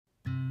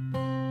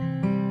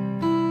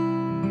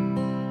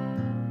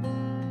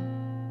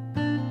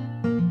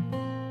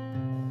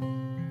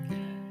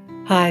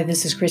Hi,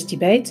 this is Christy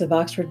Bates of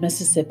Oxford,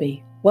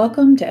 Mississippi.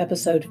 Welcome to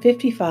episode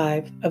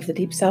 55 of the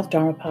Deep South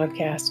Dharma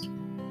podcast.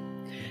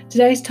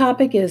 Today's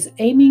topic is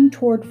Aiming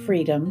Toward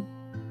Freedom,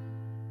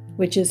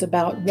 which is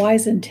about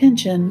wise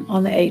intention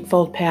on the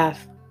Eightfold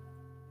Path.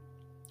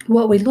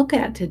 What we look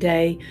at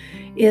today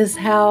is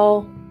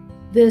how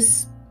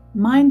this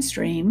mind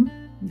stream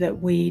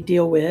that we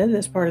deal with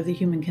as part of the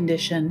human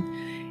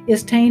condition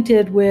is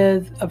tainted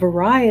with a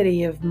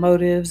variety of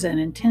motives and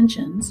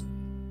intentions.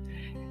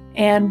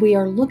 And we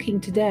are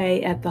looking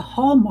today at the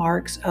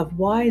hallmarks of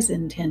wise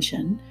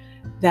intention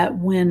that,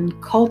 when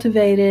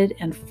cultivated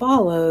and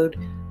followed,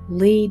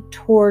 lead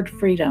toward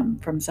freedom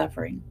from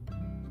suffering.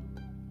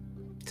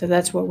 So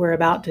that's what we're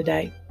about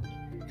today.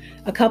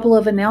 A couple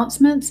of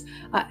announcements.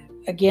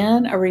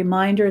 Again, a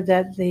reminder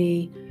that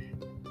the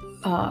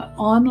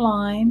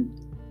online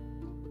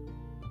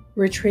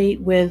retreat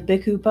with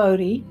Bhikkhu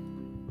Bodhi,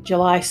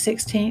 July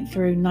 16th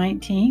through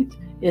 19th,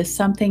 is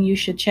something you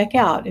should check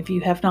out if you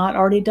have not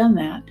already done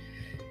that.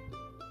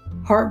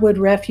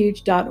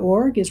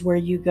 Heartwoodrefuge.org is where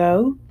you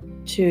go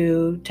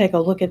to take a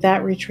look at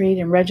that retreat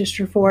and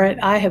register for it.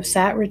 I have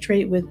sat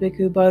retreat with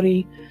Bhikkhu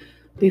Bodhi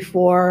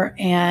before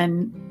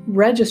and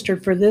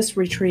registered for this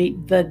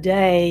retreat the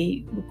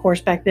day. Of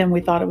course, back then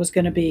we thought it was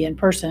going to be in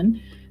person,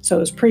 so it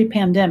was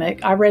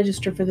pre-pandemic. I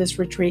registered for this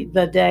retreat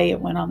the day it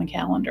went on the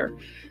calendar.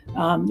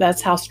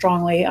 That's how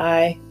strongly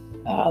I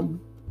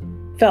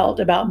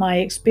felt about my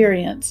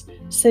experience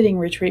sitting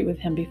retreat with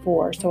him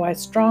before. So I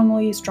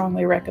strongly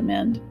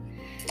recommend.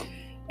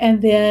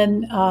 And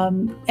then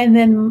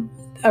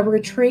a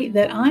retreat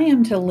that I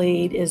am to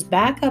lead is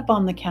back up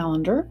on the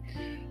calendar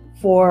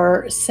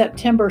for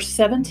September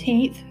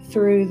 17th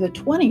through the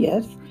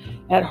 20th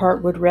at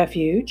Heartwood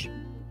Refuge.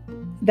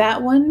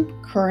 That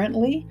one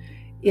currently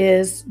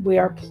we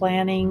are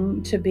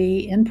planning to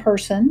be in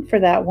person for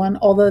that one,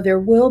 although there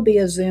will be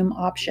a Zoom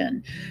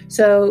option.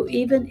 So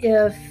even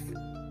if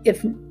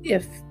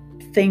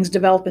things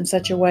develop in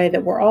such a way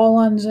that we're all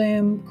on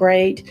Zoom,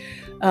 great.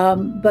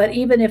 But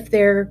even if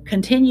there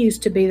continues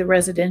to be the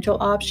residential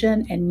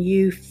option and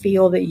you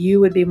feel that you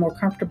would be more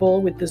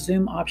comfortable with the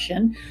Zoom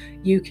option,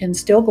 you can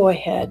still go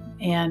ahead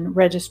and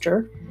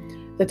register.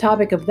 The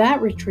topic of that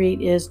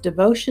retreat is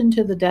Devotion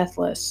to the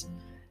Deathless.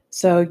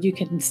 So you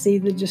can see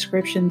the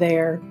description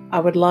there. I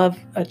would love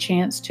a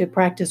chance to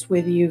practice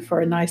with you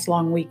for a nice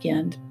long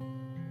weekend.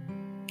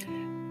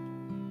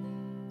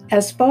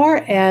 As far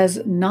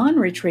as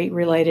non-retreat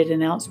related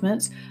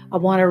announcements, I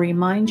want to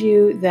remind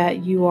you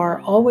that you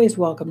are always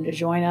welcome to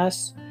join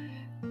us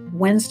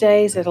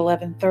Wednesdays at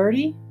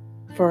 11:30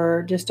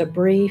 for just a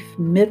brief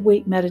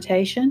midweek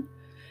meditation.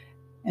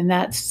 And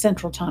that's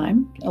Central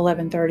Time,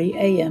 11:30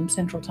 a.m.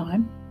 Central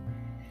Time.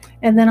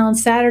 And then on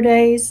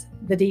Saturdays,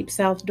 the Deep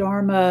South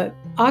Dharma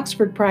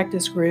Oxford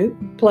practice group,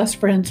 plus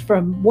friends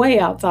from way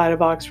outside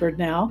of Oxford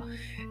now,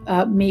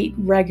 meet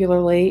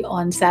regularly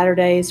on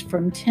Saturdays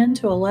from 10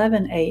 to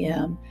 11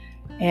 a.m.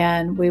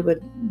 And we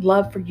would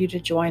love for you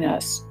to join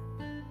us.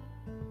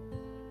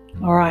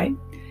 All right.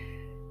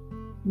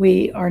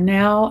 We are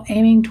now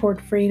aiming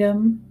toward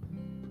freedom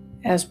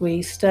as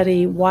we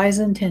study wise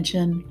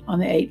intention on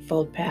the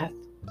Eightfold Path.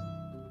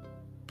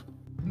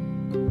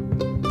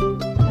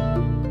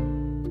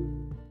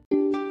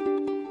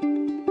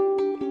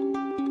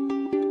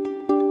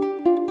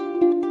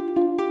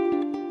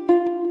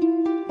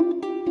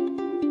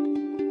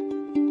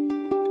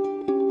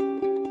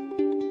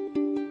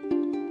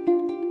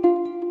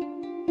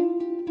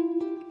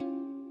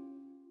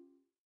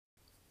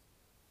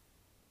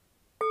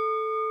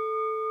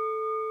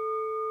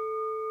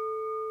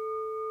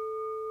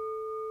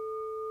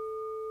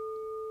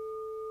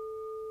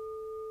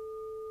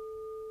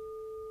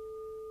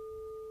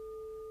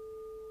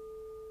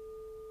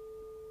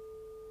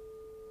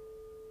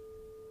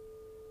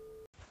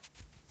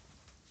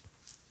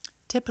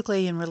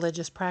 Typically in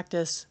religious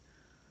practice,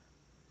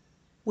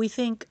 we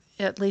think,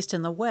 at least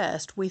in the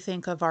West, we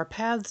think of our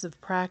paths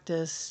of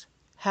practice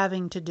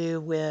having to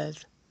do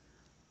with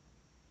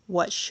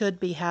what should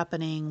be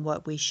happening,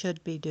 what we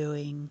should be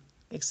doing,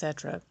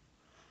 etc.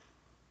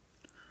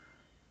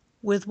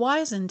 With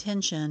wise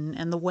intention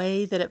and the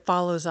way that it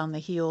follows on the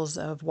heels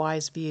of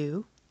wise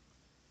view,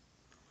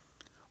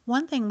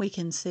 one thing we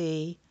can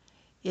see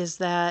is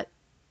that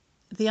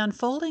the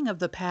unfolding of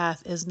the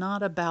path is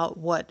not about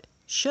what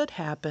should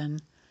happen,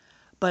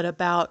 but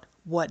about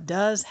what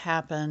does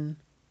happen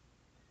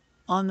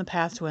on the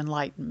path to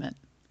enlightenment,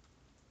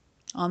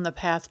 on the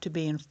path to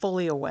being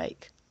fully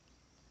awake.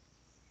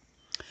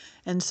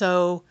 And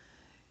so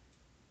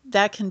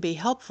that can be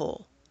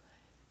helpful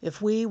if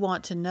we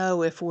want to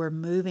know if we're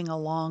moving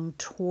along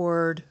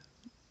toward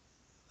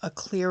a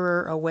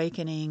clearer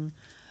awakening,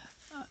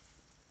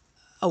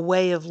 a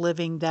way of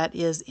living that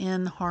is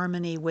in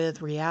harmony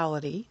with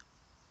reality,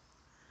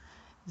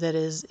 that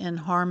is in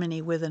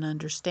harmony with an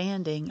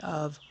understanding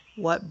of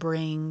what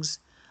brings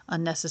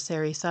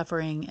unnecessary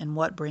suffering and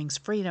what brings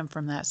freedom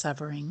from that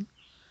suffering,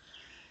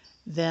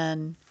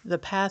 then the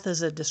path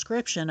is a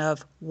description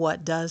of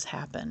what does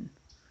happen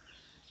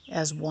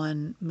as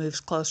one moves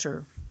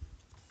closer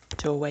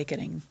to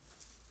awakening.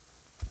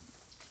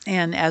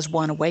 and as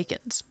one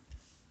awakens.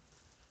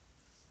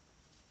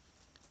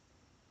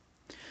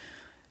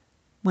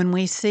 When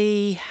we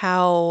see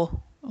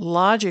how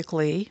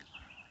logically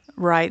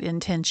right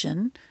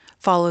intention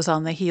follows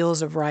on the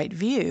heels of right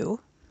view,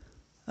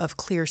 of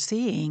clear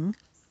seeing,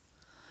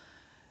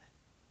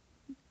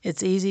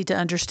 it's easy to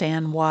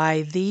understand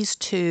why these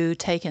two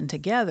taken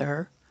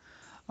together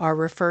are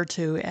referred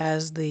to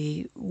as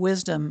the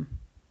wisdom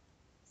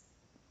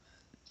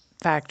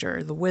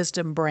factor, the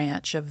wisdom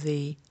branch of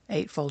the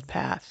Eightfold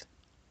Path.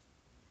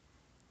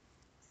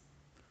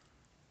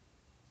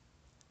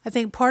 I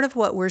think part of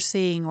what we're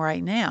seeing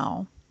right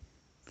now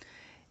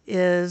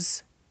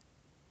is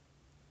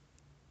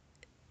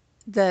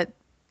that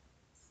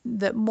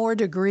more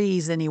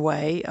degrees,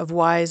 anyway, of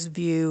wise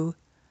view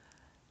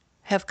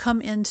have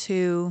come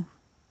into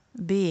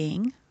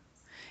being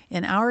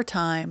in our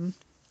time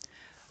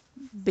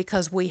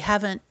because we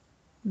haven't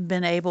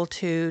been able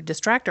to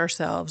distract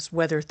ourselves,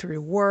 whether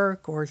through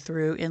work or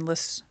through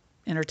endless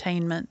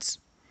entertainments.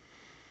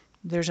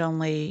 There's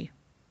only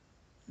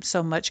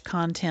so much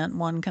content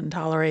one can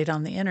tolerate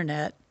on the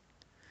internet,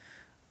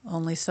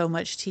 only so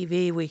much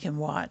TV we can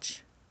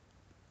watch.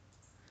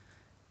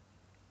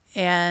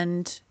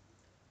 And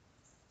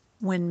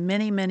when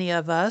many, many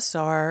of us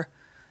are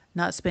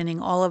not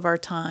spending all of our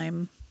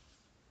time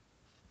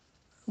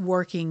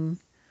working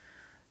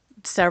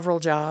several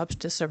jobs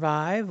to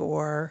survive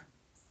or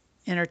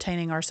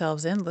entertaining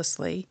ourselves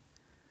endlessly,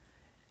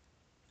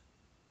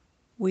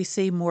 we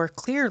see more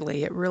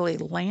clearly, it really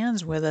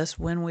lands with us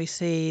when we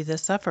see the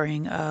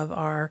suffering of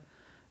our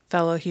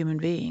fellow human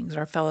beings,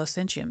 our fellow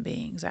sentient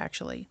beings,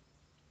 actually.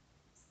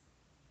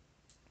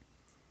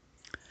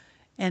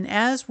 And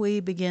as we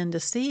begin to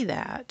see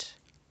that,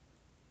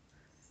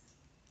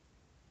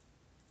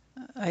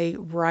 a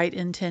right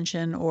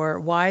intention or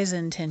wise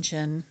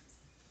intention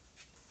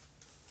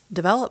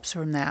develops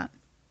from that.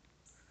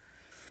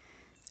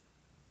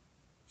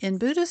 In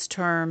Buddhist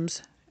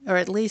terms, or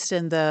at least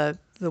in the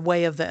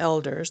way of the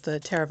elders, the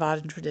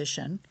Theravadan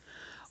tradition,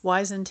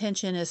 wise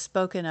intention is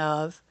spoken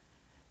of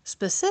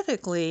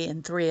specifically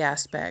in three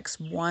aspects.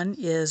 One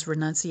is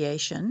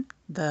renunciation,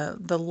 the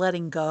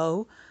letting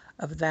go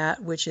of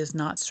that which is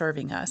not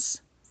serving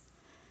us.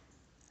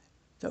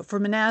 So for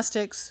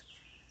monastics,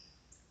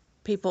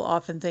 people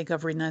often think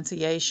of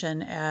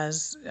renunciation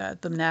as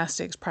the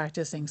monastics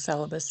practicing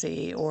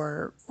celibacy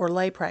or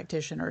lay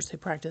practitioners who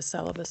practice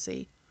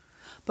celibacy.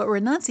 But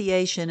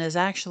renunciation is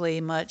actually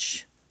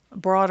much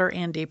broader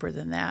and deeper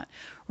than that.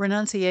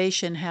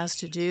 Renunciation has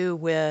to do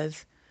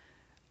with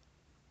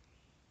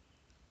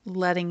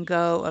letting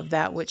go of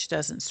that which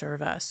doesn't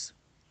serve us.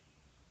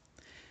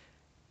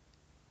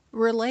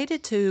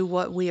 Related to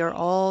what we are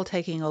all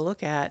taking a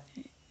look at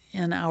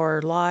in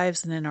our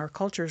lives and in our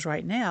cultures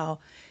right now,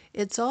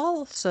 it's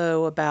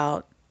also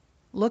about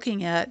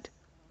looking at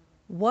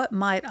what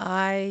might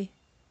I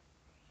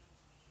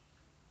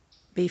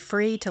be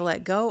free to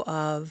let go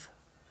of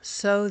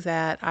so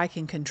that I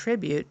can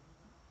contribute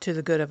to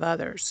the good of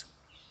others.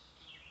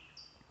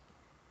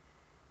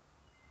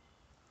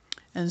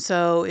 And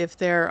so if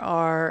there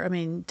are,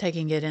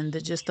 taking it into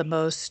just the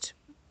most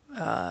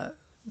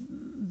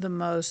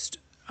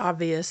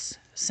obvious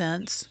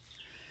sense,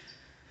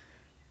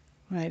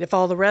 right? If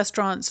all the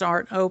restaurants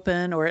aren't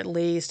open, or at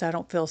least I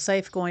don't feel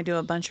safe going to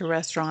a bunch of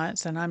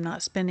restaurants and I'm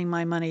not spending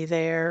my money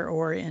there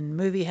or in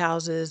movie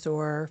houses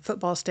or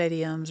football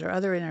stadiums or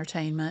other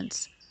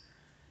entertainments,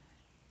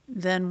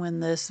 then when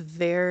this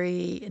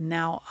very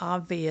now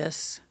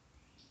obvious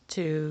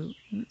to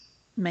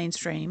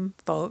mainstream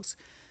folks,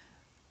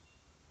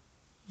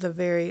 the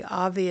very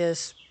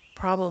obvious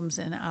problems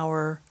in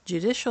our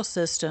judicial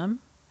system,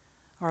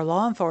 our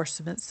law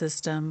enforcement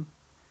system,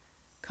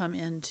 come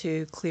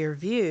into clear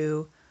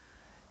view,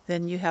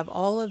 then you have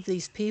all of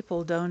these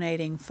people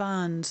donating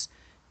funds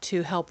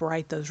to help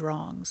right those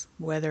wrongs,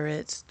 whether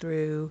it's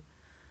through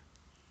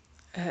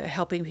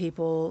helping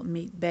people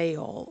meet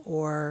bail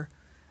or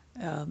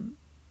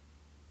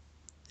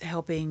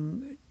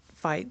helping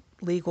fight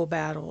legal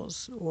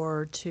battles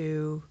or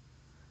to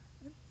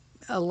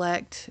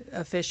elect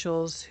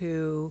officials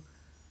who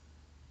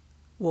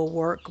will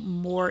work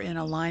more in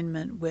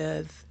alignment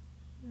with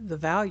the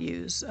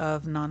values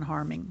of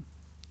non-harming.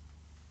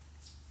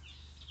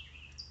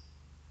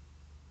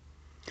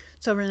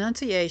 So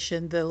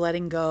renunciation, the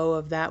letting go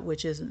of that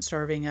which isn't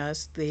serving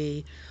us,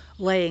 the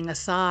laying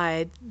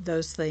aside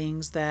those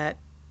things that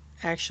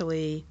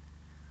actually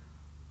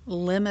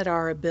limit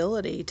our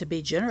ability to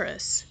be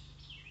generous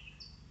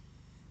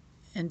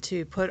and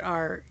to put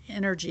our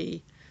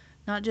energy,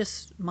 not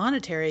just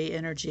monetary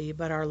energy,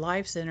 but our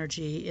life's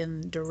energy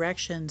in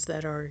directions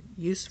that are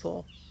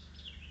useful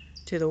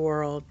to the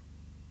world.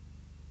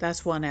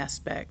 That's one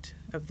aspect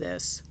of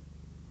this.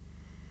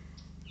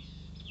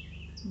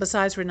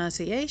 Besides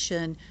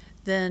renunciation,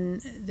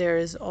 then there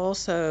is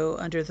also,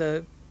 under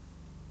the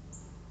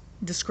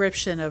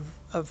description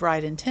of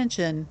right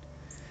intention,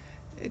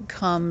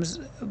 comes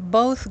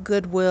both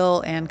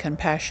goodwill and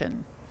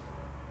compassion.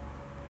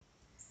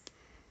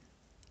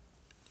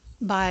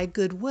 By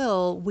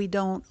goodwill, we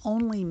don't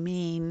only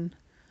mean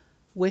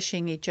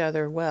wishing each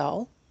other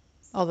well,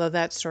 although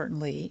that's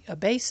certainly a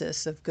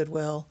basis of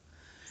goodwill.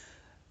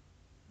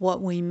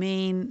 What we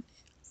mean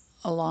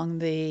along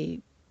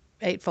the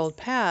Eightfold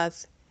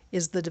Path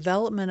is the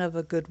development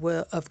of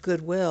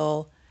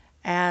goodwill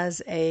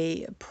as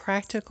a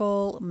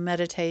practical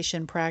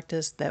meditation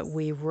practice that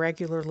we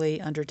regularly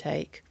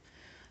undertake,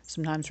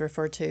 sometimes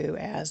referred to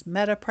as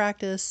metta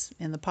practice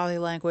in the Pali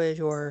language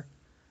or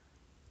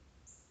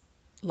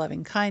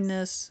loving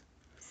kindness.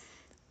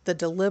 The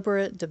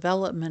deliberate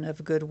development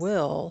of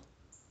goodwill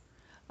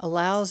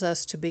allows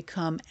us to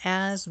become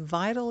as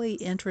vitally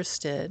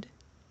interested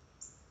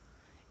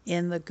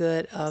in the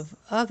good of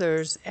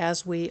others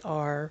as we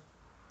are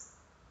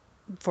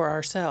for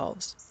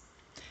ourselves.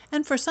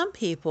 And for some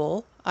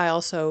people, I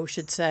also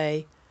should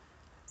say,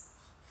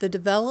 the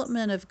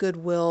development of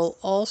goodwill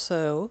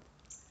also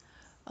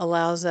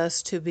allows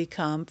us to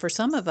become, for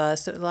some of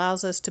us, it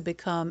allows us to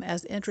become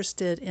as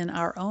interested in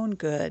our own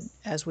good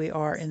as we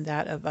are in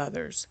that of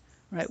others,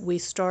 right? We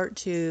start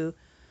to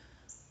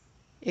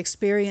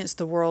experience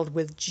the world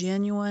with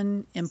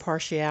genuine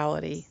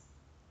impartiality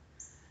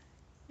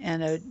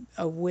and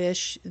a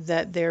wish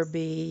that there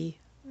be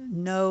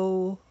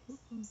no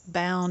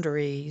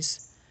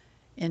boundaries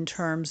in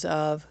terms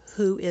of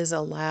who is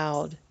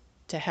allowed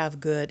to have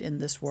good in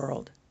this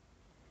world.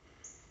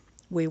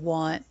 We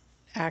want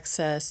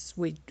access,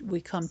 we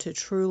come to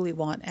truly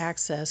want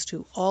access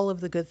to all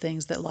of the good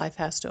things that life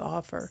has to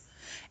offer.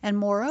 And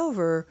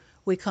moreover,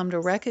 we come to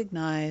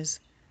recognize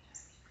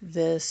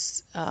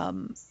this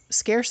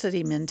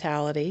scarcity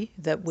mentality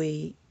that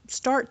we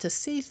start to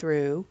see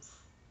through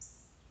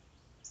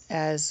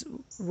as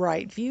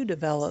right view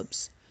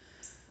develops.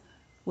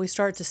 We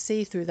start to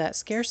see through that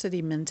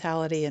scarcity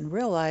mentality and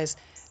realize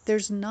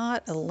there's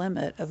not a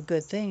limit of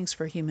good things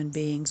for human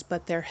beings,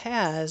 but there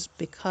has,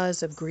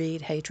 because of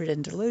greed, hatred,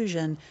 and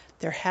delusion,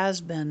 there has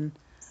been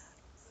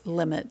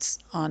limits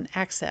on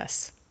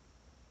access.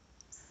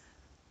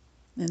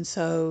 And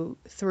so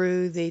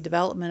through the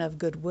development of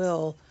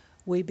goodwill,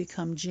 we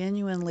become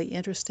genuinely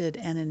interested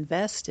and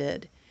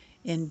invested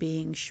in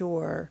being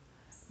sure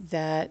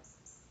that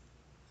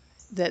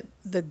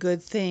the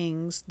good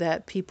things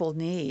that people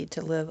need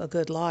to live a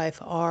good life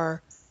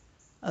are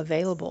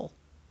available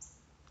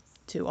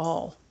to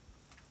all.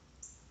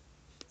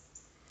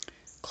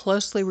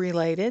 Closely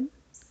related,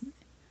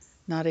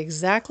 not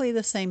exactly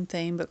the same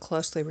thing, but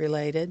closely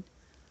related,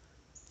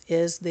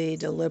 is the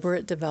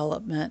deliberate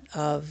development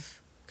of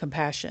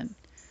compassion.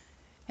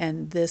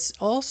 And this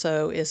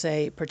also is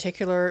a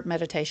particular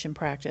meditation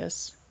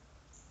practice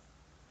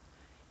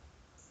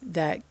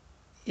that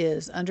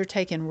is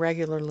undertaken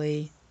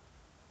regularly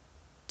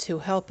to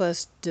help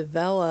us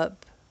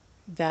develop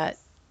that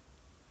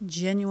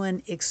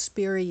genuine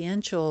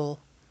experiential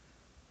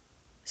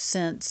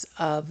sense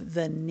of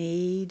the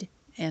need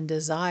and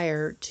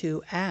desire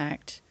to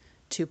act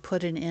to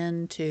put an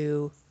end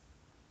to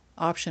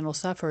optional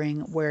suffering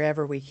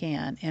wherever we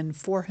can and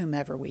for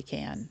whomever we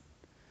can,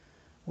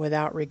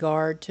 without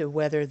regard to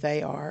whether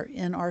they are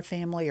in our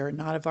family or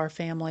not of our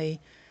family,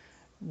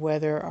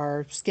 whether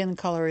our skin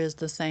color is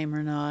the same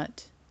or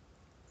not,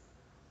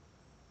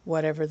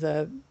 whatever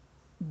the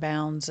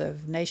bounds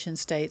of nation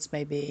states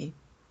may be.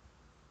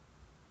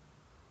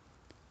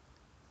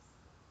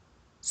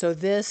 So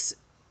this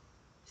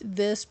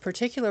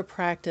particular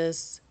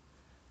practice,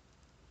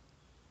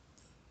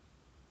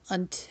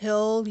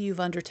 until you've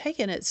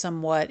undertaken it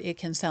somewhat, it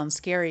can sound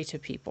scary to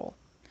people.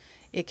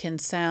 It can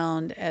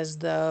sound as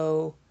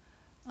though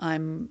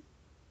I'm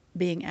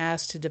being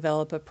asked to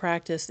develop a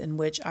practice in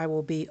which I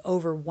will be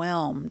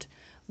overwhelmed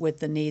with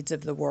the needs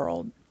of the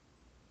world.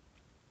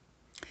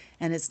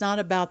 And it's not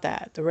about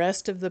that. The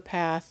rest of the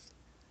path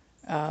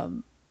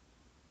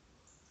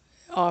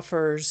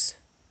offers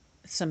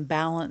some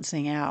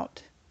balancing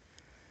out.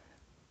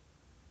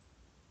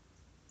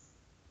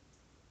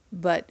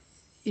 But,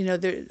 you know,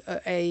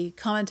 a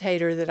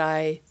commentator that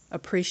I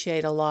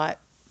appreciate a lot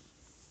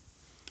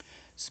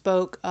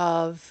spoke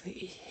of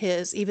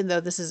his, even though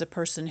this is a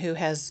person who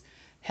has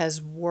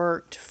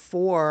worked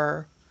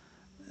for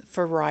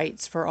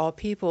rights for all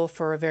people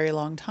for a very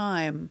long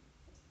time,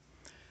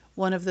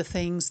 one of the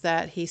things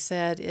that he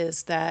said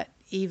is that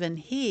even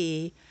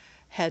he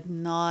had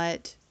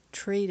not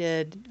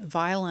treated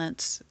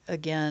violence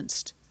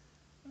against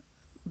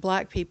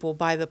black people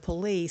by the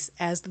police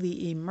as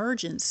the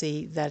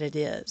emergency that it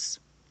is.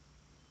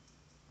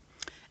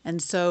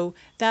 And so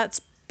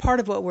that's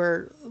part of what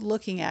we're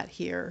looking at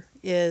here,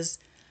 is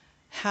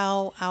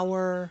how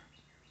our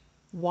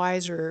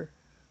wiser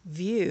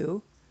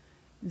view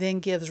then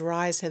gives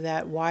rise to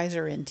that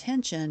wiser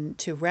intention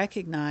to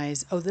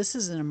recognize, oh, this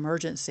is an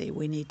emergency.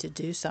 We need to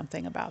do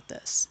something about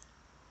this.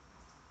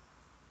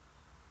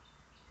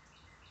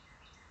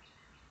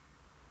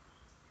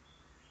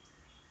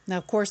 Now,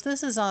 of course,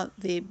 this is on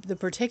the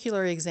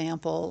particular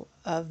example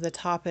of the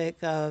topic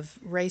of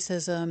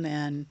racism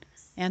and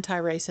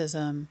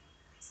anti-racism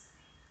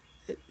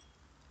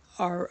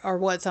are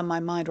what's on my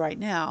mind right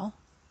now.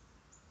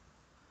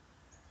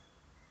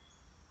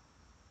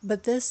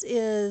 But this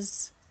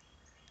is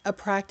a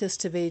practice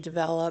to be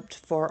developed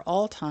for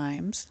all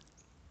times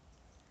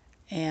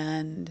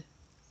and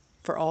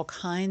for all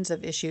kinds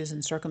of issues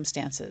and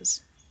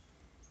circumstances.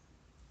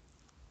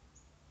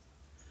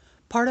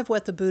 Part of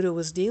what the Buddha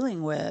was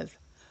dealing with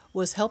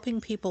was helping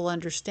people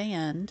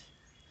understand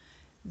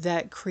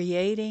that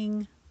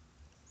creating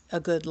a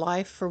good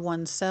life for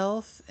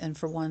oneself and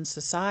for one's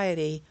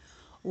society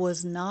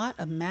was not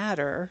a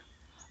matter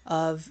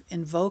of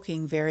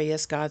invoking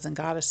various gods and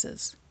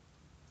goddesses.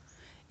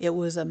 It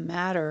was a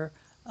matter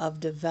of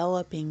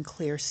developing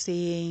clear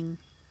seeing,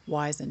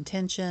 wise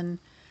intention,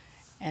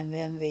 and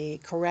then the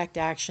correct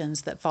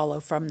actions that follow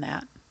from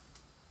that.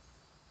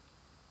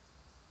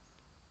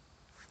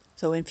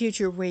 So, in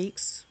future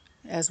weeks,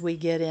 as we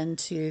get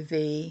into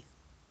the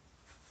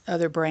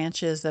other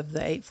branches of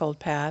the Eightfold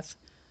Path,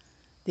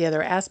 the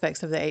other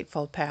aspects of the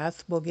Eightfold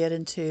Path, we'll get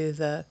into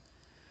the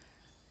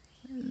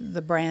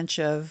branch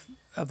of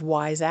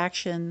wise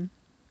action,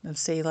 of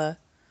Sila,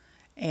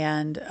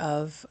 and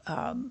of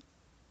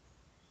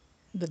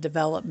the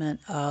development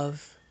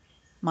of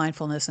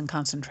mindfulness and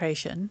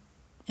concentration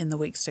in the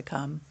weeks to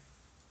come.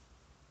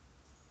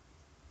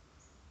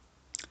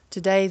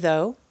 Today,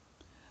 though,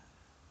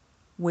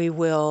 we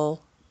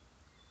will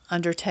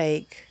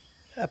undertake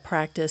a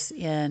practice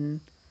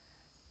in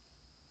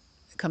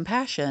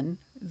compassion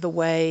the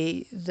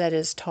way that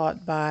is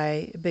taught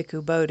by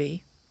Bhikkhu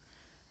Bodhi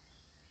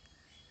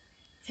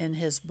in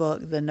his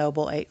book, The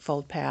Noble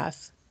Eightfold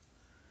Path,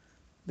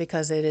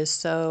 because it is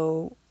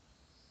so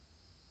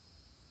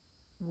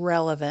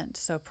relevant,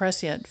 so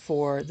prescient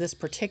for this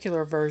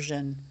particular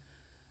version,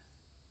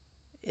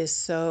 is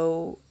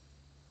so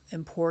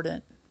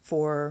important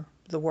for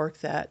the work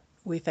that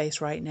we face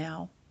right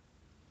now.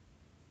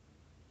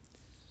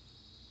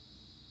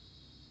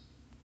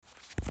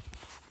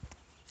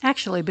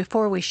 Actually,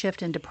 before we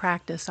shift into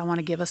practice, I want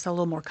to give us a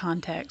little more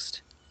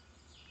context.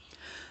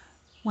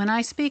 When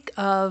I speak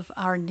of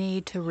our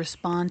need to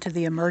respond to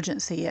the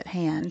emergency at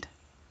hand,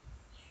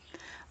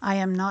 I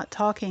am not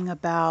talking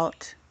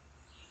about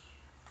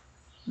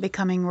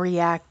becoming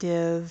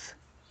reactive,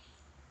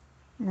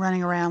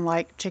 running around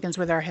like chickens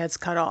with our heads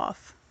cut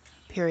off,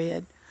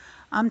 period.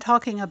 I'm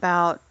talking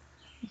about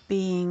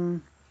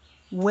being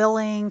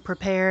willing,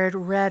 prepared,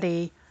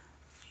 ready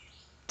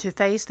to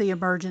face the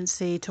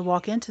emergency, to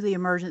walk into the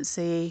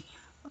emergency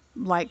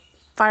like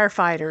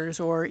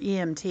firefighters or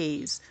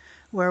EMTs,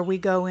 where we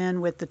go in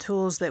with the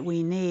tools that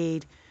we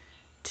need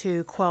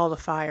to quell the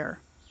fire.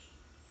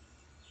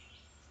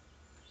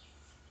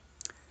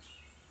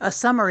 A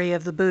summary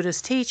of the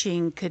Buddha's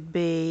teaching could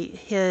be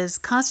his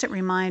constant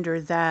reminder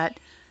that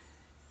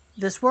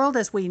this world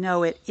as we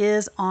know it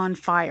is on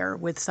fire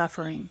with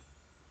suffering.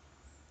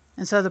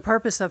 And so the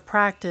purpose of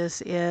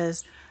practice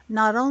is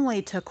not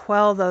only to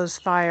quell those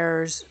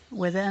fires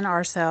within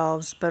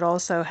ourselves, but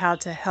also how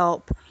to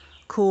help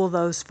cool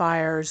those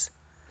fires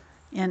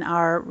in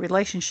our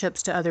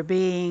relationships to other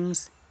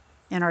beings,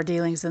 in our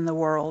dealings in the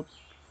world.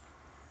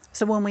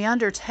 So when we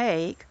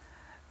undertake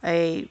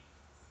a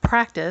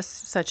practice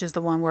such as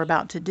the one we're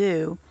about to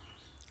do,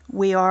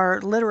 we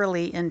are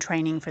literally in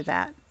training for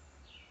that.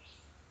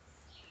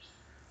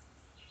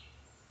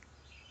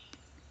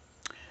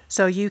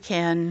 So you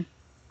can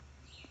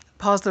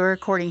pause the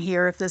recording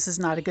here if this is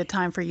not a good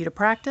time for you to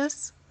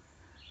practice.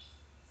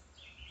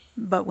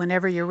 But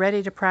whenever you're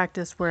ready to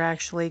practice, we're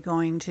actually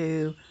going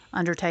to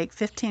undertake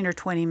 15 or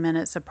 20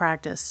 minutes of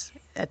practice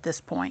at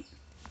this point.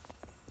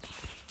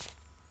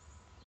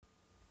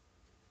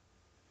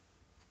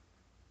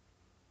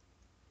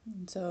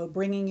 So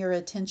bringing your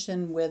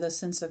attention with a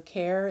sense of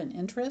care and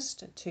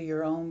interest to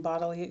your own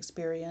bodily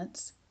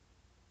experience.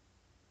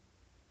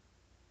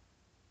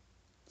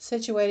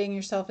 Situating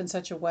yourself in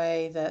such a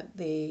way that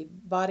the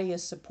body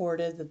is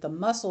supported, that the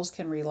muscles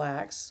can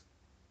relax.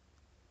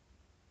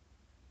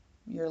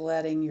 You're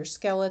letting your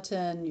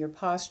skeleton, your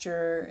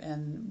posture,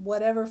 and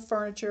whatever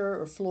furniture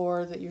or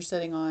floor that you're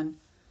sitting on,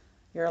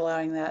 you're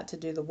allowing that to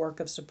do the work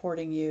of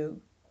supporting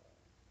you.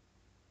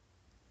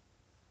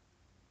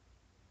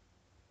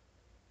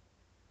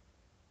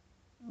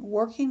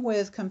 Working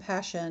with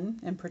compassion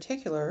in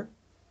particular,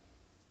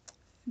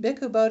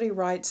 Bhikkhu Bodhi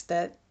writes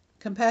that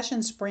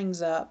compassion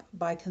springs up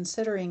by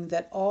considering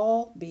that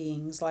all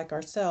beings like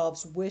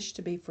ourselves wish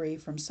to be free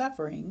from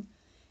suffering,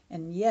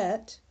 and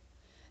yet,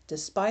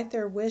 despite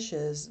their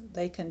wishes,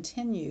 they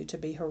continue to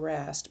be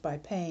harassed by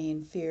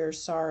pain, fear,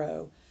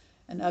 sorrow,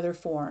 and other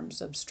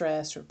forms of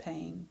stress or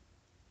pain.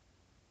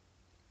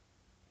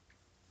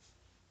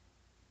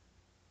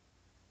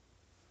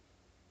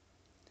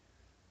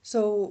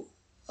 So,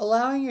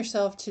 allowing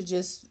yourself to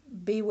just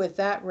be with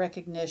that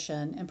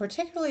recognition, and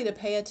particularly to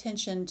pay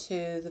attention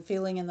to the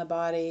feeling in the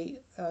body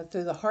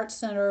through the heart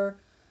center,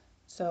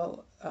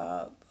 so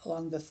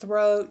along the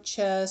throat,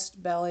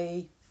 chest,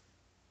 belly,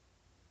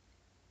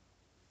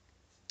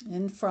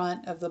 in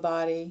front of the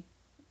body,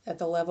 at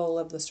the level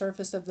of the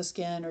surface of the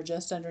skin or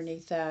just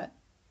underneath that.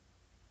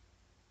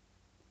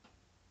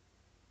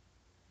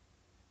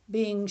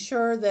 being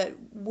sure that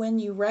when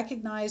you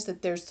recognize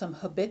that there's some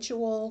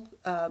habitual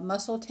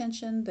muscle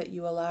tension, that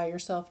you allow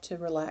yourself to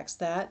relax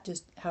that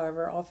just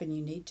however often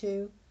you need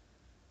to.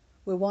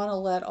 We want to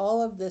let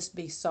all of this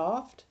be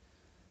soft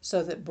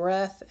so that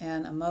breath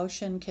and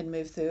emotion can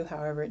move through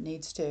however it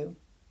needs to.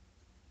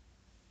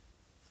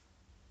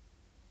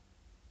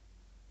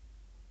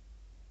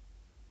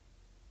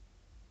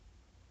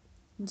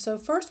 And so,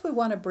 first, we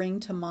want to bring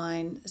to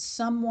mind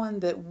someone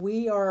that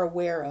we are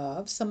aware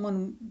of,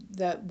 someone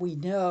that we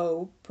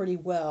know pretty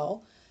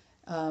well,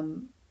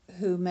 um,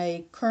 who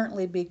may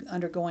currently be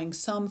undergoing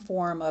some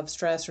form of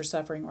stress or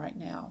suffering right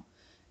now.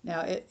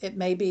 Now, it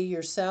may be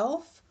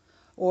yourself,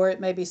 or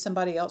it may be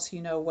somebody else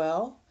you know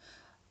well.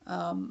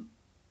 Um,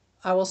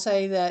 I will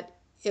say that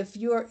if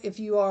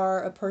you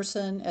are a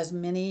person, as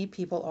many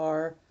people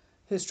are,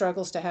 who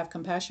struggles to have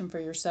compassion for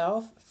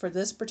yourself, for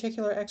this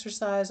particular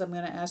exercise, I'm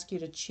going to ask you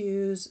to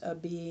choose a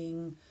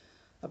being,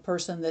 a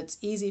person that's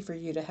easy for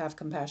you to have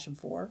compassion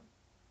for.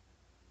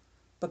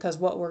 Because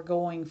what we're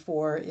going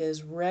for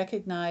is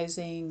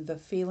recognizing the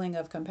feeling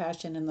of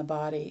compassion in the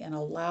body and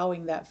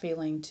allowing that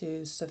feeling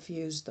to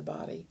suffuse the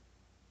body.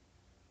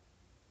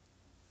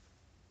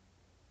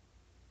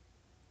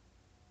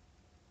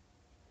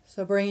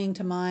 So, bringing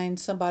to mind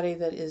somebody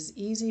that is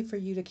easy for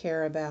you to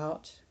care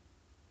about.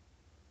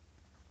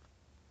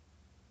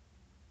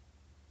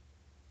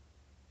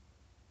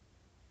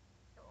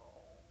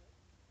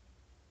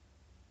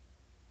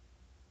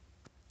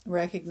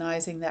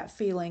 Recognizing that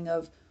feeling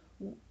of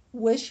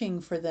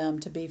wishing for them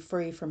to be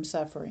free from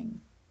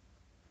suffering,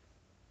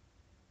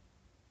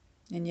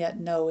 and yet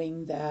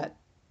knowing that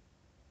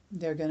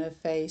they're going to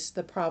face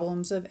the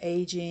problems of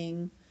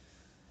aging,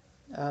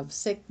 of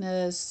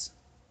sickness,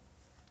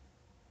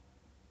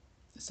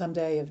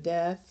 someday of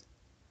death,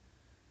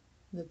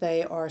 that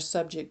they are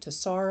subject to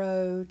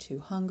sorrow, to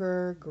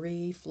hunger,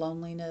 grief,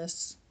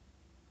 loneliness.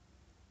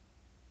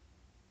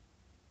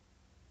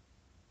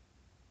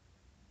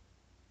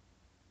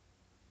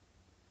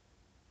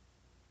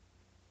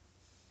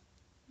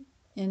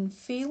 In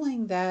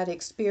feeling that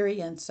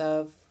experience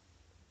of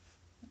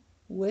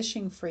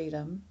wishing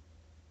freedom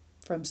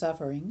from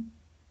suffering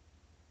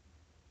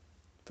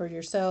for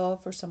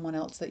yourself or someone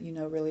else that you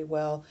know really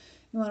well,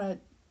 you want to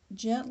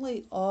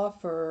gently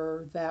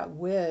offer that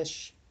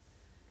wish.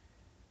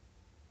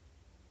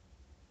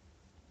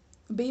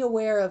 Be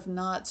aware of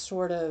not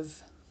sort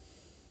of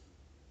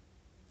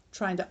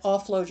trying to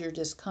offload your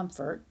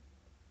discomfort.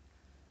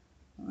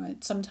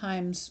 Right?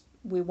 Sometimes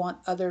we want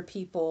other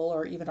people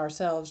or even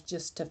ourselves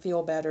just to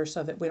feel better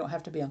so that we don't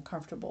have to be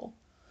uncomfortable.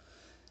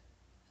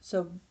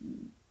 So,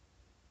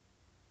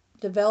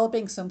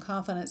 developing some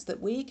confidence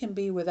that we can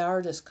be with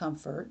our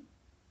discomfort,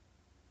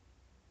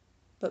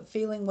 but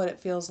feeling what it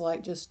feels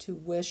like just to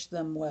wish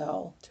them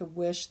well, to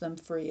wish them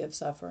free of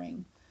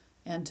suffering,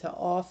 and to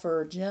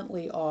offer,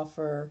 gently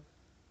offer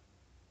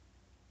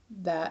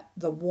that,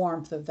 the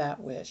warmth of that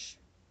wish.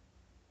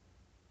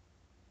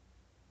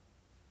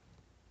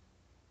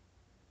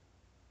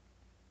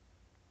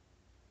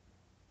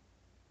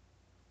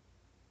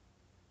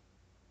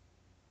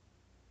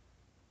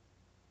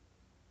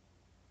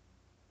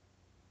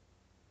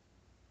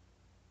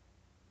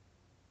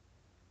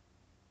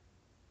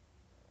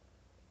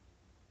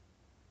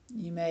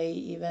 You may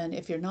even,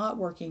 if you're not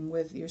working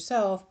with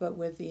yourself, but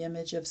with the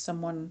image of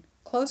someone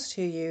close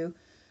to you,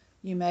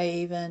 you may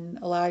even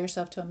allow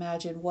yourself to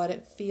imagine what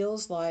it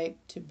feels like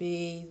to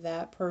be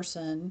that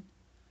person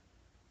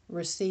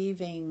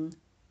receiving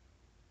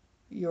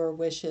your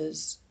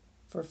wishes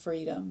for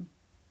freedom,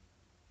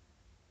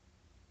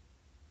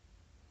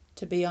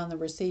 to be on the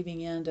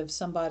receiving end of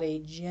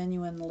somebody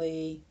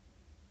genuinely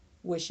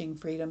wishing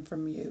freedom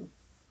from you,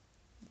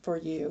 for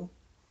you,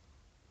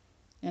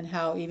 and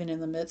how even in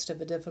the midst of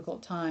a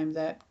difficult time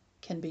that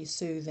can be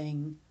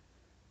soothing,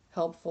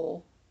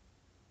 helpful.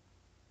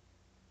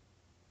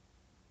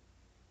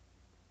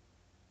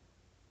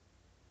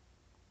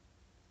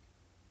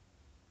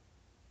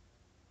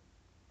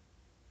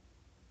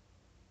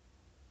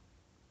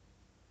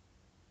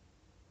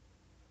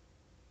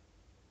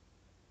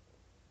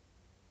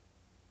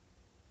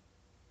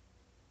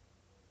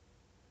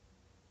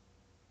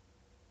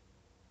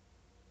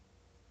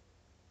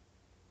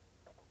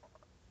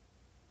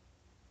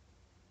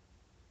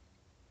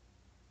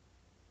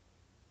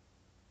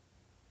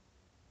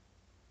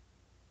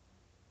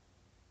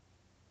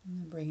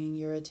 And bringing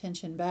your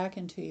attention back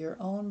into your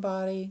own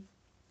body.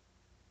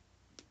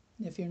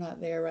 If you're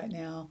not there right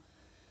now,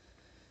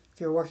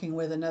 if you're working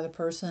with another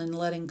person,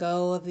 letting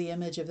go of the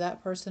image of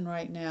that person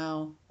right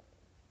now,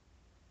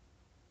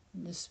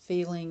 just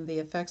feeling the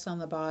effects on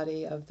the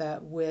body of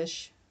that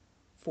wish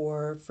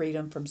for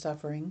freedom from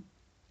suffering.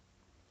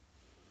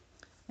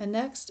 And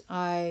next,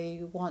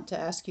 I want to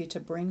ask you to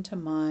bring to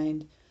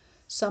mind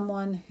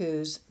someone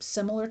who's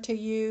similar to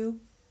you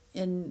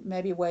in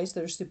maybe ways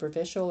that are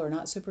superficial or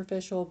not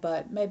superficial,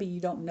 but maybe you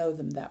don't know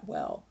them that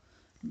well.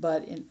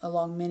 But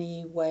along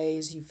many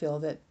ways, you feel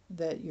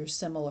that you're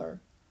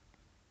similar.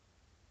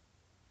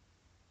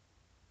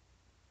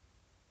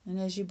 And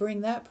as you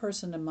bring that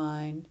person to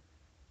mind,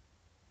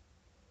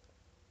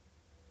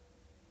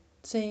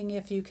 seeing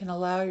if you can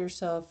allow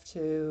yourself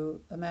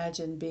to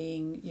imagine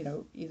being,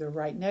 either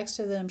right next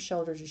to them,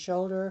 shoulder to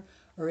shoulder,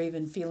 or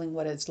even feeling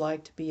what it's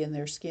like to be in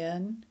their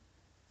skin,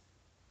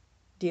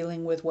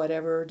 dealing with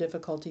whatever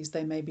difficulties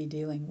they may be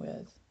dealing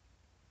with.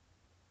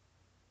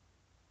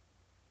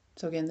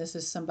 So again, this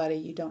is somebody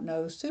you don't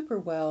know super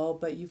well,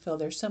 but you feel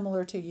they're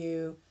similar to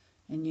you,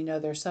 and you know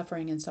they're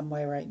suffering in some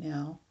way right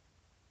now.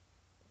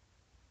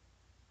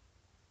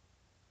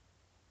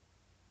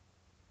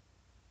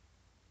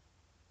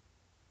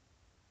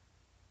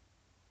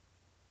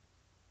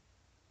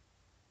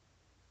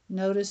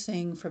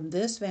 Noticing from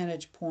this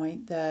vantage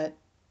point that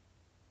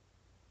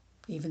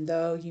even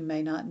though you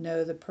may not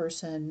know the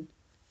person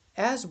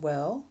as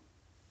well,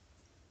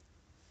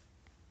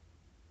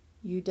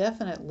 you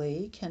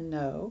definitely can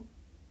know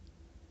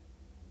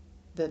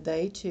that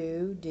they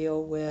too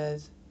deal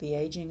with the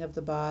aging of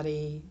the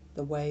body,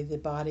 the way the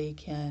body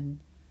can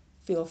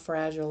feel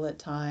fragile at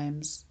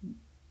times,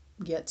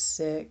 get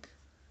sick.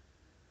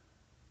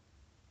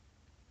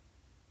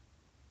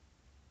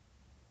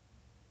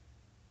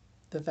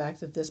 The fact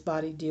that this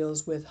body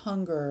deals with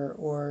hunger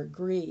or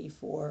grief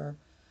or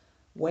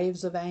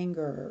waves of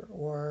anger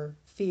or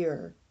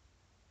fear,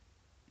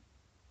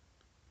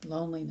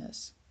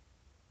 loneliness.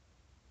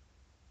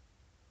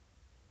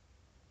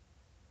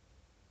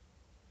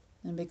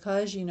 And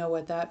because you know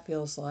what that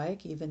feels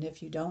like, even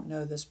if you don't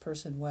know this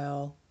person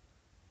well,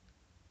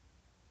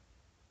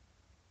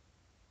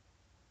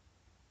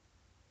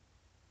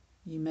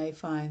 you may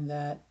find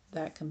that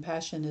that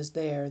compassion is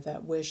there,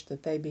 that wish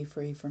that they be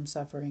free from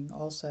suffering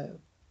also.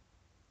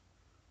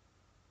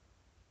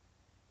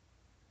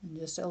 And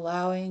just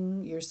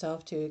allowing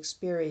yourself to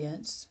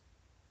experience,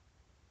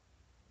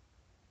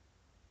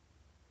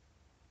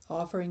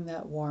 offering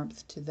that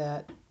warmth to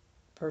that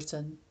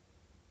person,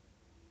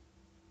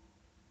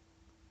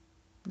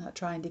 not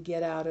trying to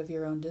get out of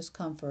your own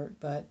discomfort,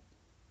 but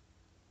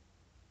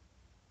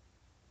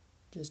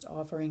just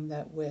offering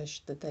that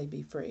wish that they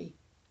be free,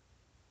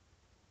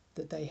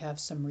 that they have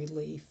some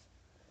relief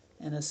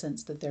and a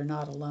sense that they're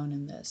not alone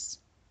in this.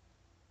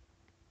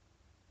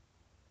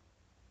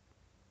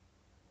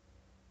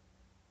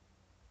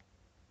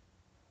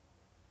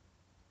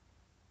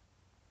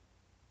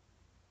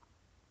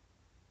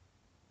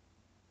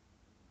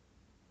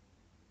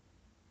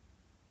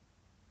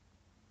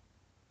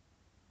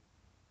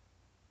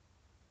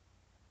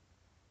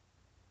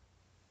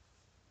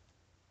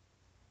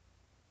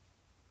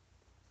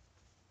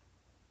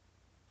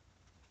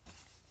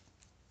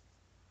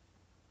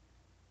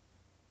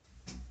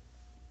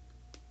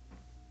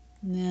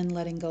 And then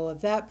letting go of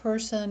that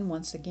person,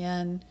 once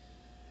again,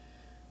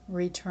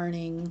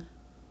 returning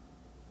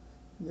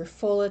your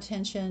full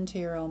attention to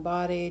your own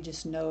body,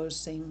 just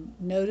noticing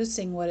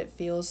what it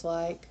feels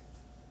like.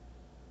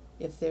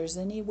 If there's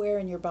anywhere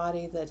in your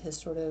body that has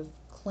sort of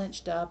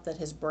clenched up, that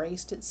has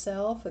braced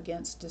itself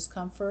against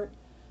discomfort,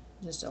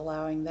 just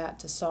allowing that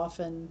to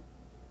soften.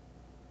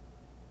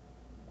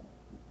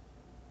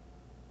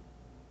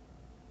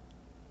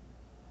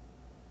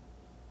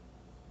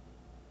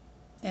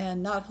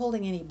 And not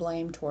holding any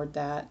blame toward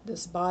that.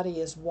 This body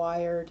is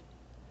wired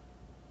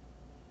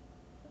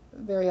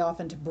very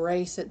often to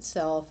brace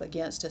itself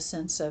against a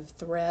sense of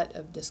threat,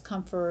 of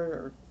discomfort,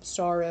 or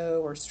sorrow,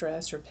 or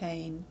stress, or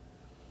pain.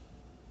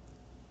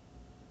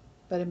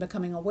 But in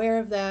becoming aware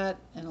of that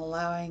and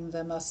allowing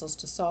the muscles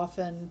to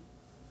soften,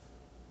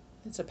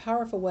 it's a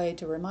powerful way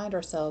to remind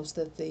ourselves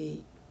that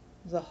the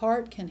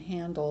heart can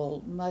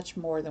handle much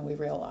more than we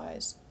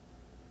realize.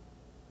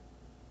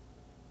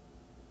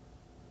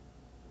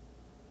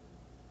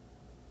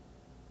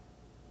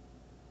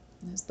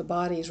 It's the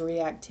body's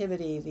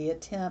reactivity, the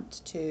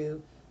attempt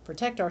to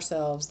protect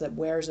ourselves, that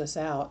wears us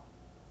out,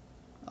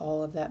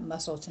 all of that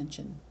muscle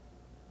tension.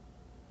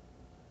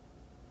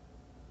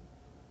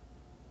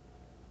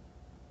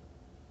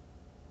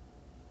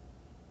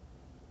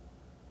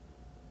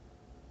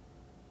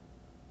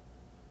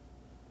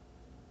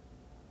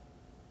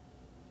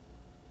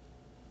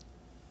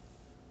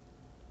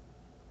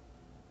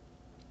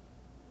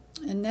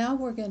 And now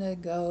we're going to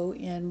go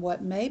in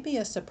what may be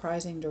a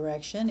surprising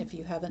direction if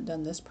you haven't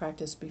done this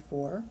practice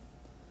before.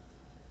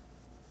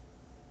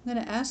 I'm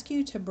going to ask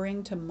you to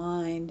bring to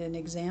mind an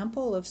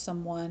example of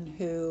someone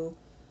who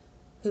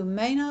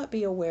may not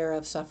be aware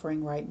of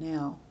suffering right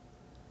now,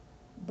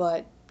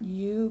 but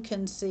you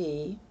can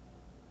see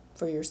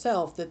for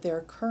yourself that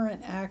their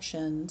current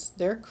actions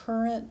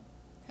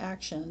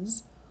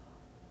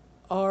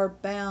are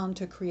bound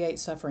to create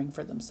suffering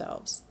for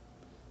themselves.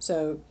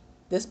 So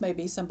this may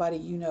be somebody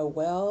you know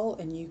well,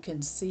 and you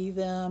can see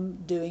them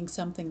doing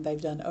something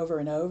they've done over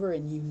and over,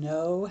 and you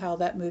know how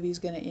that movie's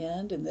going to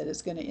end and that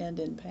it's going to end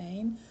in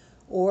pain.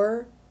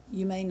 Or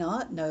you may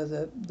not know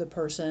the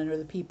person or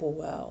the people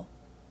well.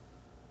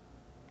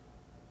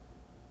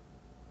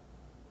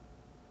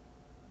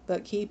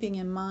 But keeping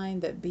in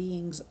mind that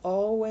beings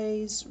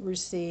always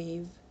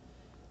receive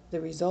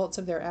the results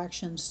of their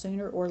actions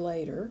sooner or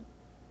later.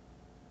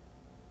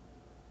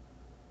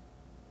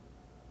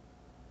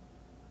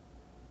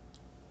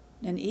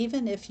 And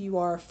even if you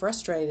are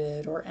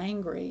frustrated or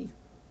angry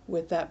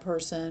with that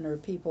person or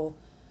people,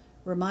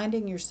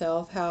 reminding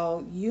yourself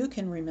how you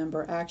can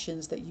remember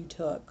actions that you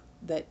took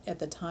that at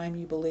the time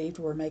you believed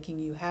were making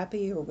you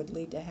happy or would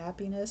lead to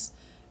happiness,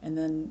 and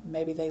then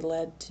maybe they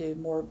led to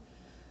more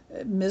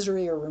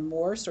misery or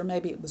remorse, or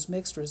maybe it was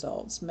mixed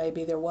results.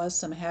 Maybe there was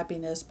some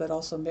happiness, but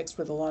also mixed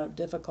with a lot of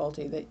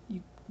difficulty that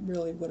you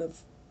really would have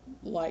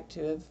liked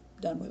to have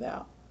done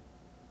without.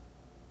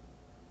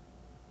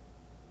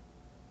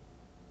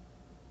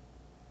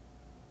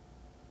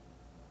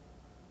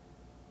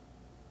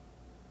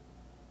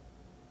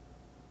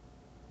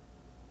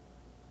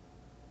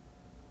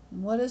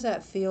 And what does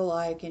that feel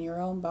like in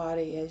your own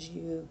body as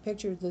you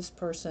picture this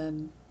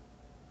person,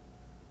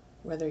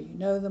 whether you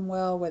know them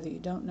well, whether you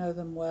don't know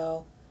them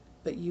well,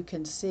 but you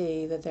can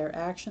see that their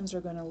actions are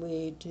going to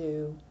lead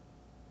to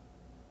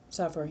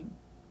suffering,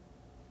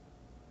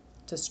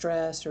 to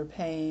stress or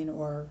pain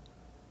or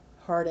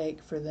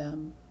heartache for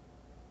them,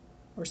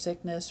 or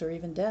sickness or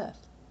even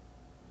death.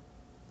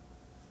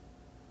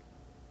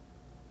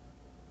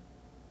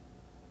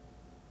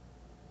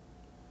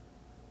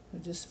 So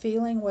just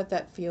feeling what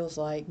that feels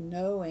like,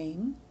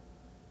 knowing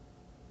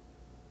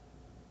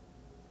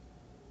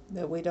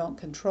that we don't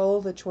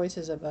control the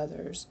choices of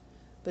others,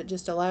 but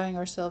just allowing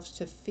ourselves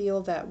to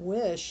feel that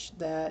wish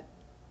that,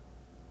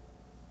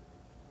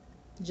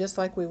 just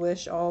like we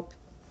wish all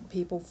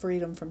people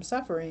freedom from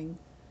suffering,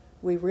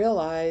 we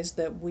realize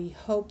that we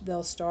hope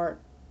they'll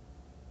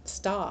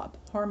stop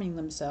harming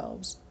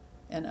themselves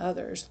and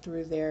others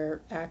through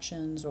their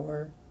actions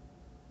or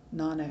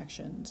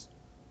non-actions.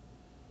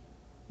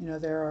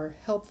 There are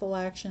helpful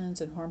actions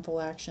and harmful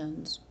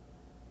actions.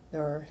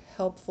 There are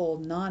helpful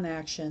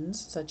non-actions,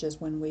 such as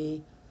when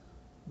we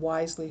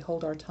wisely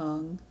hold our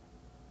tongue.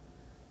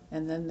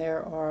 And then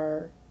there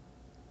are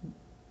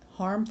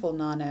harmful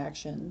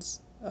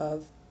non-actions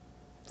of,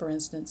 for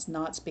instance,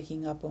 not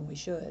speaking up when we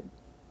should.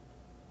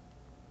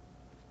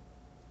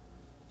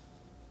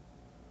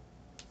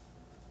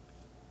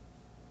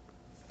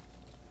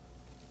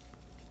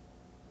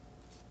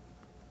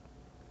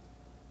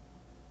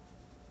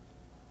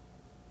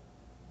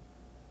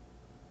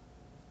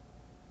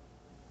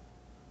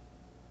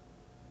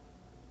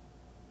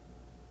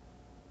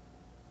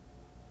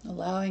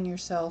 Allowing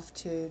yourself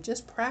to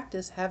just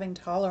practice having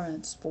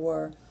tolerance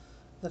for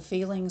the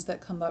feelings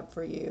that come up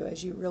for you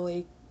as you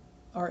really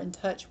are in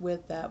touch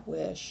with that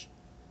wish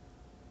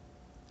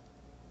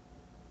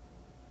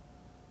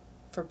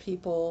for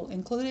people,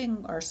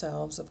 including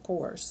ourselves, of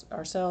course,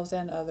 ourselves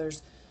and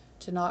others,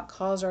 to not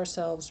cause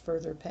ourselves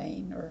further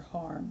pain or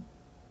harm.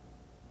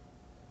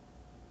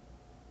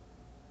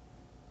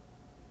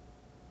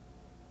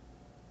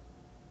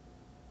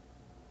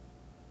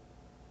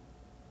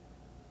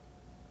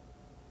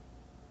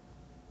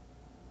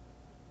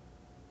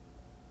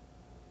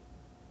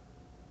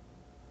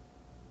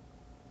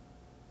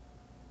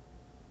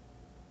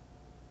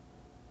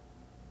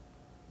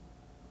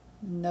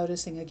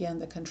 Noticing again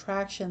the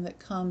contraction that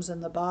comes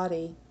in the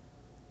body,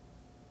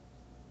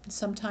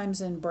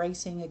 sometimes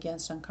embracing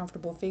against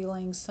uncomfortable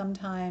feelings,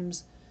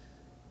 sometimes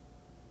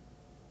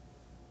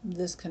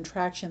this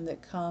contraction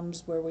that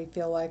comes where we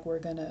feel like we're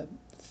going to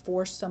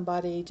force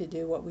somebody to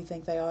do what we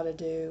think they ought to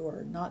do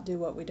or not do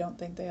what we don't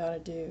think they ought to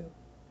do.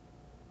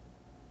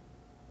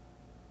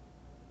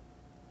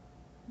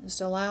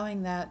 Just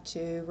allowing that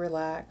to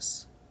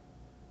relax.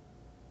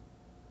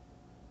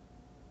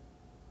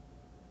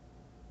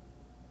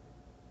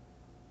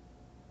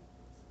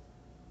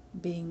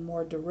 Being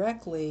more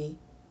directly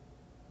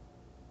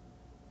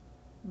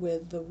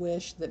with the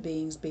wish that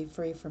beings be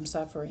free from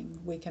suffering,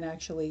 we can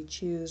actually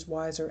choose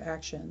wiser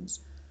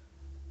actions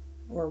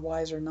or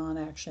wiser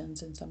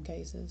non-actions in some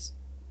cases.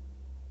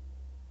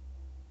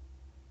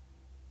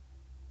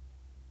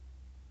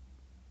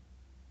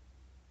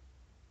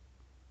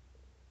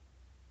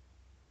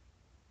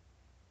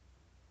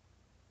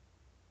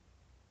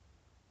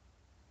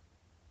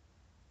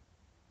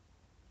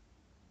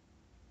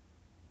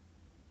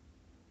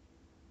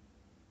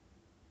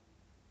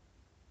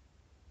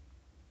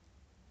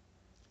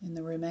 In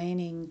the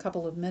remaining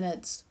couple of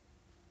minutes,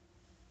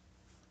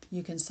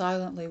 you can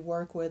silently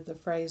work with the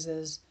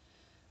phrases,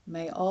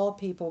 may all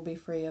people be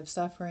free of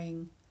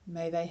suffering,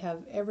 may they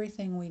have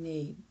everything we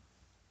need.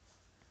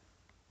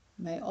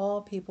 May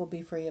all people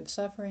be free of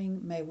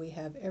suffering, may we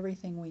have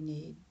everything we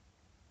need.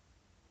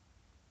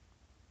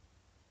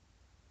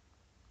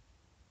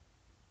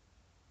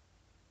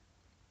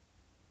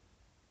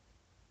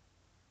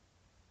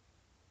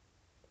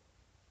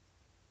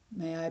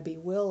 May I be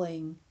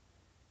willing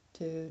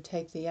to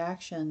take the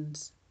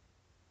actions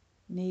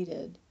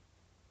needed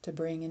to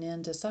bring an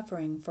end to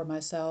suffering for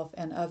myself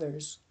and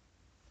others.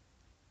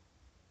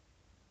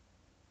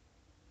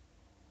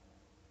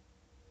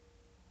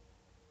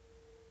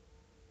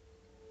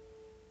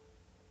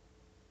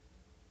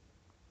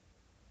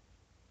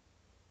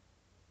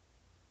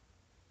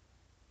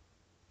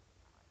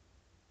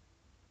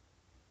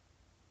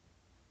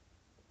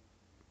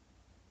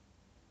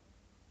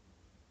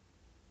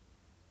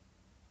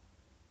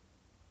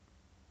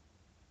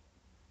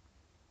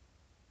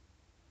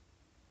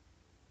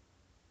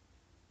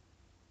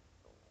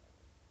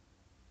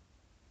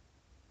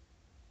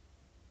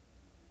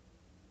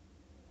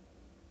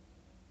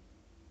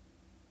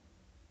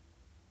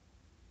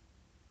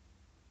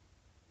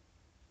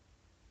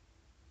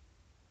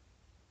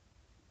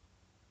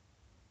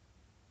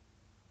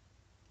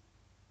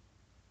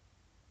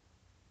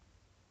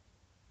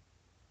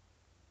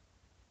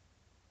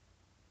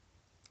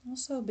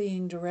 Also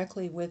being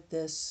directly with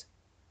this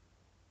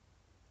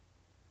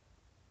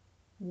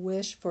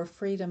wish for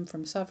freedom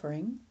from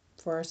suffering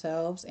for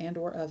ourselves and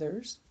or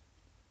others,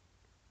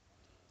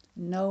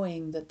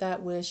 knowing that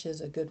that wish is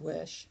a good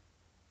wish.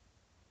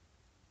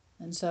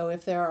 And so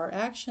if there are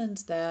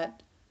actions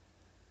that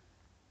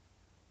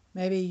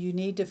maybe you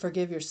need to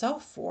forgive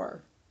yourself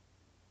for,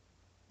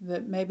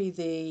 that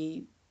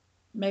maybe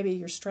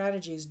your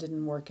strategies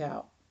didn't work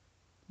out,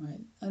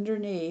 right?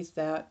 Underneath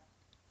that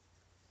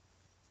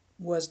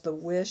was the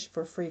wish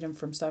for freedom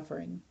from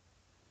suffering.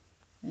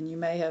 And you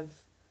may have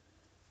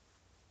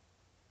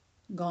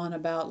gone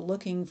about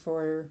looking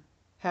for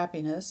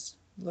happiness,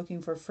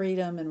 looking for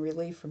freedom and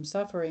relief from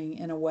suffering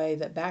in a way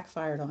that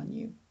backfired on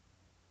you.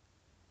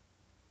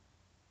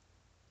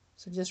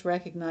 So just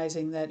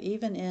recognizing that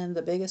even in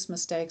the biggest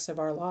mistakes of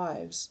our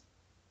lives,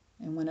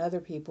 and when other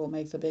people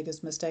make the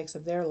biggest mistakes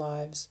of their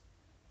lives,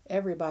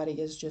 everybody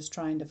is just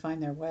trying to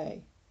find their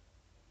way.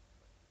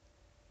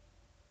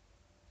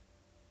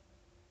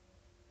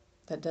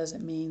 That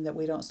doesn't mean that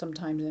we don't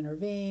sometimes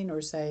intervene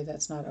or say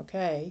that's not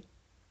okay.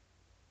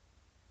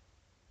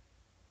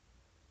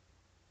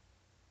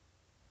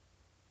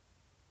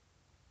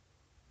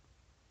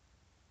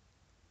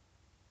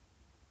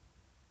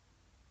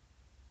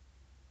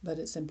 But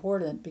it's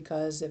important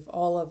because if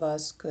all of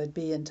us could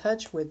be in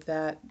touch with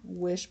that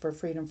wish for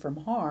freedom from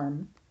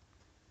harm,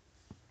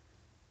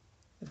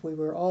 if we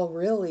were all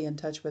really in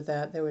touch with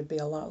that, there would be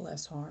a lot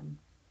less harm.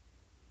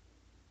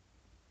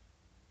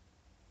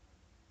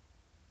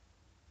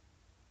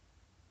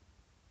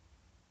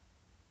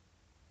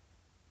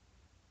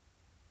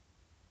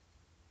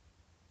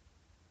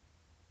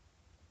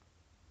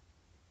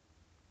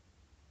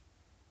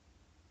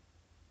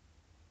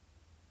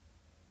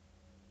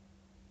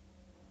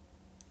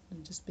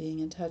 And just being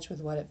in touch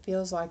with what it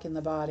feels like in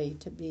the body,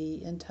 to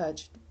be in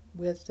touch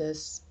with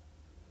this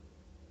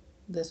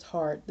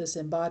heart, this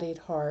embodied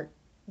heart,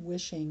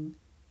 wishing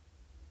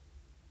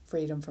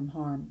freedom from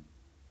harm.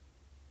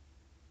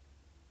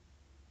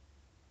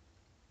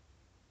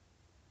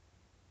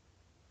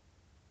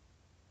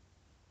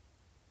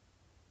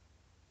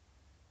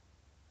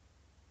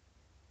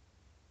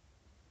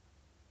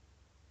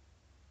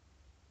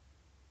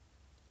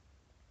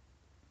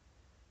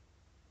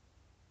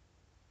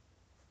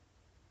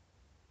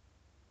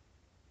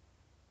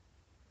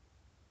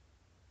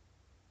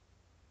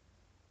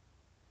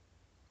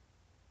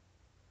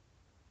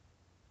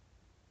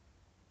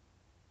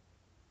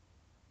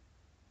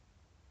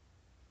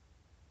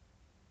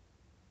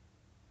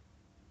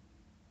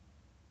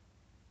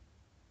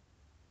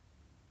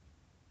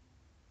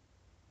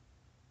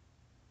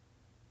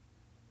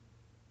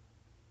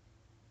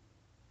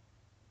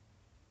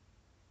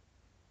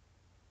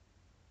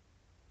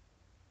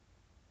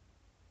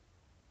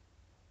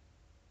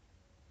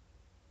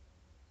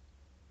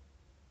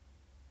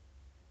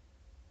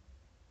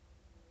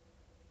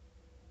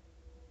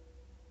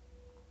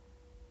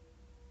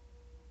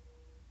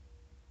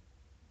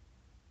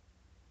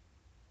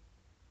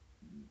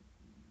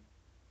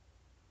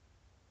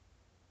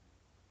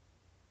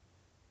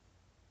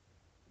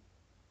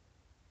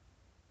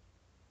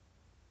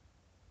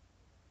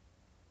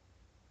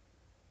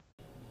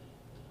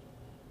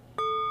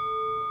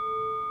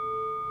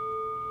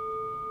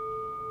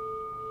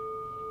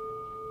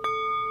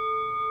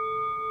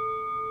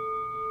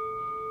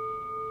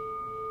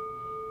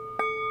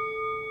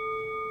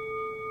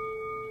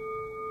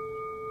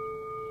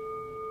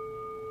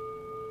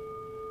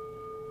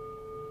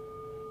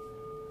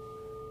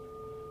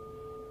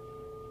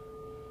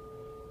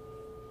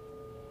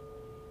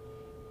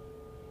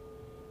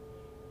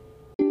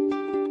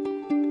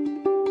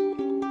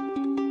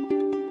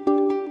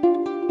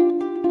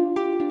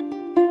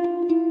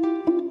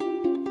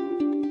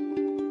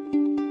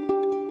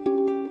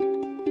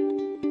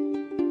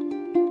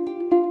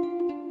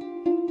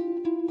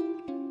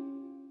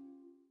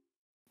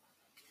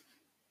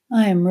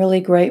 I am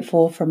really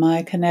grateful for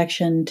my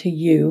connection to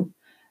you,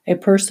 a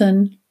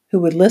person who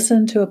would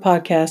listen to a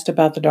podcast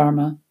about the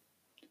Dharma.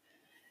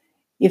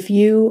 If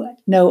you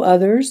know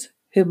others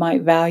who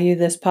might value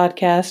this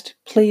podcast,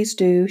 please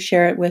do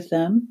share it with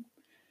them.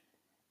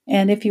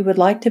 And if you would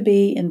like to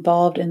be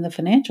involved in the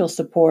financial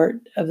support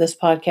of this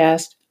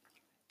podcast,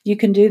 you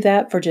can do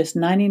that for just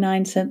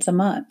 99 cents a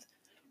month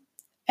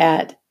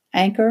at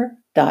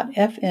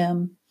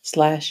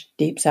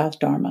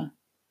anchor.fm/DeepSouthDharma.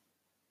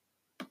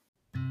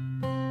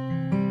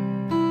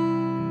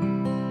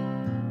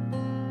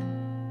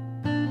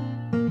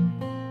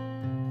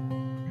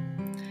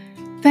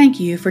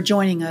 Thank you for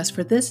joining us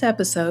for this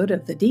episode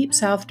of the Deep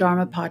South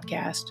Dharma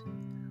podcast.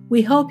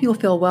 We hope you'll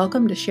feel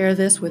welcome to share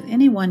this with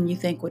anyone you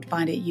think would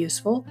find it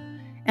useful.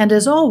 And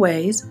as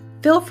always,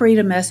 feel free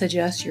to message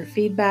us your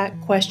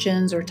feedback,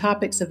 questions, or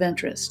topics of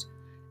interest.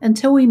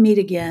 Until we meet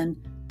again,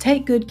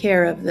 take good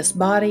care of this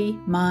body,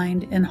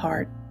 mind, and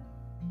heart.